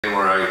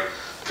where I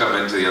come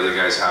into the other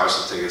guy's house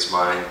and think it's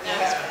mine.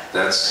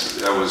 That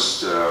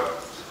was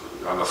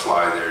on the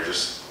fly there,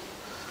 just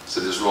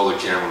roll the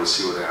camera to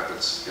see what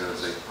happens, kind of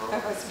thing.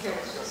 That was good.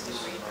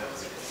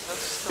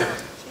 Yeah.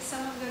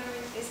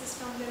 Is this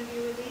film going to be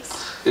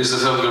released? Is the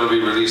film going to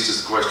be released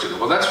is the question.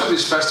 Well, that's what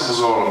these festivals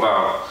are all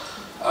about.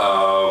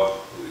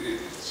 You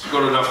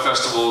go to enough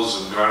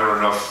festivals and garner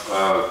enough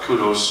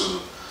kudos and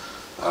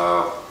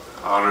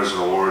honors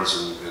and awards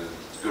and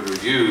good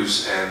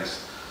reviews, and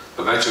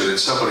eventually then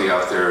somebody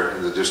out there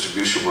in the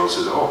distribution world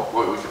says, oh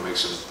boy, we can make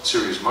some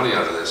serious money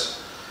out of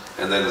this,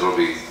 and then it'll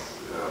be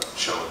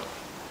shown.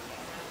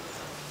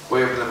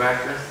 Way up in the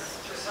back there?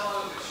 Just how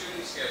long is the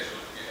shooting schedule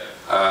you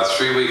have?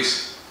 3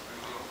 weeks.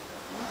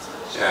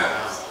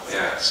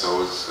 Yeah,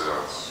 so it's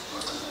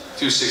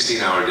 2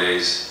 16-hour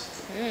days.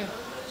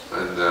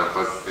 And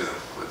but you know,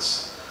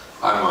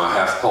 I'm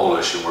half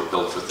Polish, and we're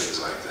built for things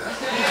like that.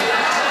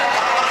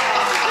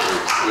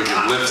 we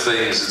can lift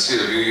things. It's,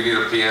 you need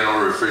a piano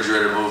or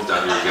refrigerator moved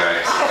on your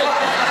guy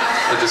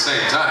at the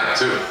same time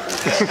too.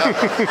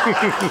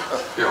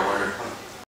 You know,